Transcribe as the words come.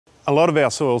A lot of our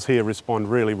soils here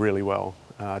respond really, really well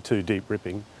to deep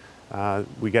ripping.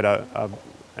 We get an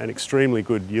extremely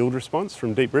good yield response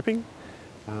from deep ripping,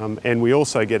 and we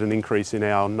also get an increase in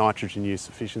our nitrogen use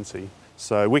efficiency.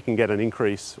 So we can get an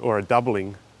increase or a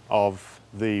doubling of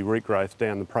the root growth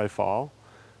down the profile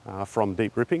from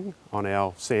deep ripping on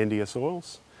our sandier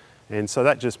soils. And so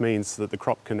that just means that the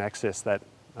crop can access that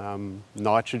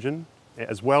nitrogen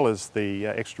as well as the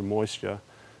extra moisture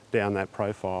down that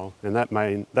profile, and that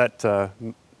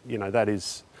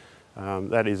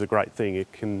is a great thing.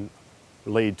 It can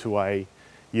lead to a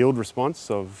yield response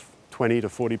of 20 to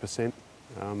 40%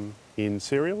 in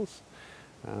cereals,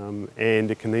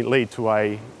 and it can lead to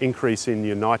a increase in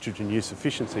your nitrogen use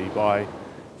efficiency by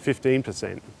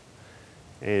 15%.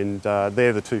 And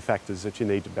they're the two factors that you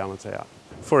need to balance out.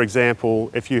 For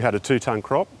example, if you had a 2-tonne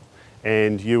crop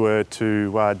and you were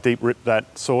to deep rip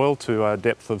that soil to a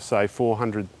depth of say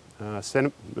 400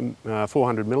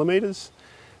 millimetres,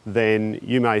 then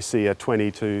you may see a 20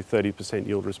 to 30%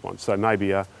 yield response. So maybe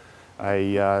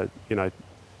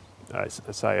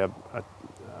say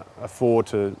a 4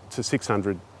 to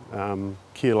 600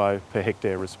 kilo per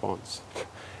hectare response.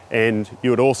 And you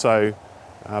would also,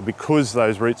 because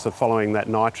those roots are following that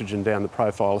nitrogen down the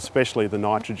profile, especially the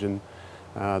nitrogen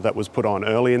that was put on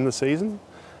early in the season,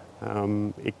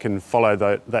 it can follow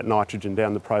that nitrogen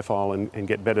down the profile and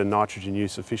get better nitrogen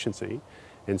use efficiency.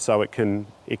 And so it can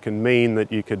mean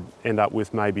that you could end up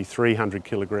with maybe 300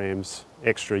 kilograms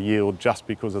extra yield just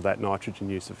because of that nitrogen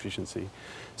use efficiency.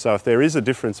 So if there is a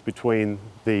difference between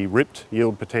the ripped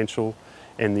yield potential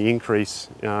and the increase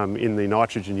in the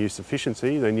nitrogen use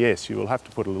efficiency, then yes, you will have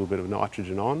to put a little bit of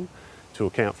nitrogen on to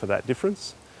account for that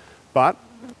difference. But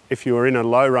if you're in a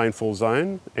low rainfall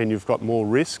zone and you've got more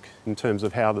risk in terms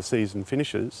of how the season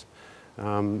finishes,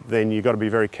 then you've got to be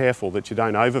very careful that you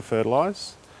don't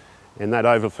over-fertilise, and that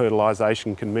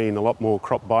over-fertilisation can mean a lot more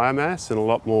crop biomass and a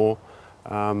lot more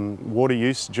water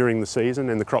use during the season,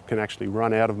 and the crop can actually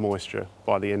run out of moisture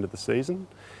by the end of the season,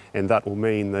 and that will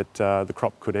mean that the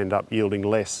crop could end up yielding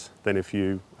less than if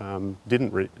you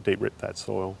didn't deep rip that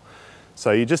soil.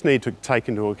 So you just need to take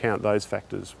into account those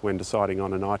factors when deciding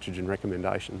on a nitrogen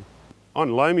recommendation.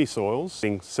 On loamy soils,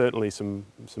 certainly some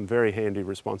very handy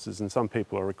responses, and some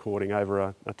people are recording over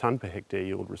a tonne per hectare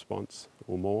yield response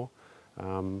or more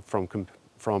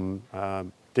from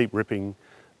deep ripping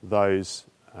those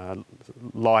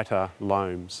lighter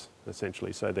loams,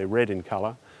 essentially. So they're red in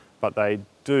colour, but they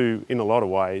do, in a lot of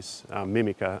ways,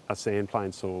 mimic a sand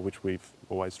plain soil, which we've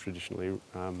always traditionally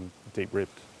deep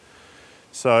ripped.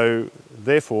 So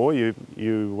therefore,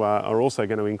 you are also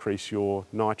going to increase your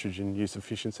nitrogen use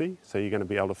efficiency, so you're going to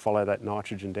be able to follow that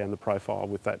nitrogen down the profile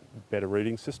with that better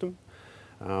rooting system.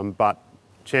 But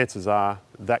chances are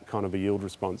that kind of a yield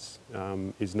response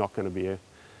is not going to be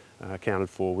accounted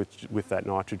for with that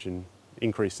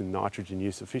increase in nitrogen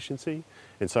use efficiency,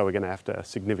 and so we're going to have to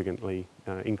significantly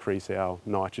increase our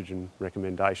nitrogen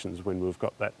recommendations when we've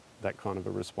got that kind of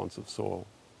a responsive soil.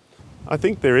 I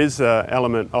think there is an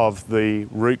element of the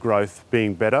root growth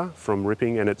being better from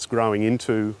ripping, and it's growing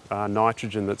into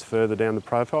nitrogen that's further down the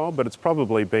profile, but it's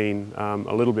probably been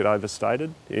a little bit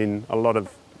overstated in a lot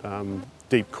of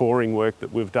deep coring work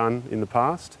that we've done in the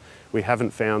past. We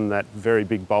haven't found that very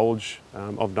big bulge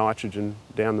of nitrogen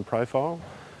down the profile.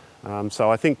 So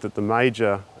I think that the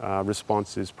major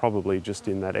response is probably just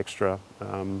in that extra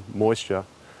moisture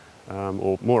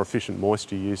or more efficient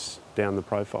moisture use down the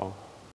profile.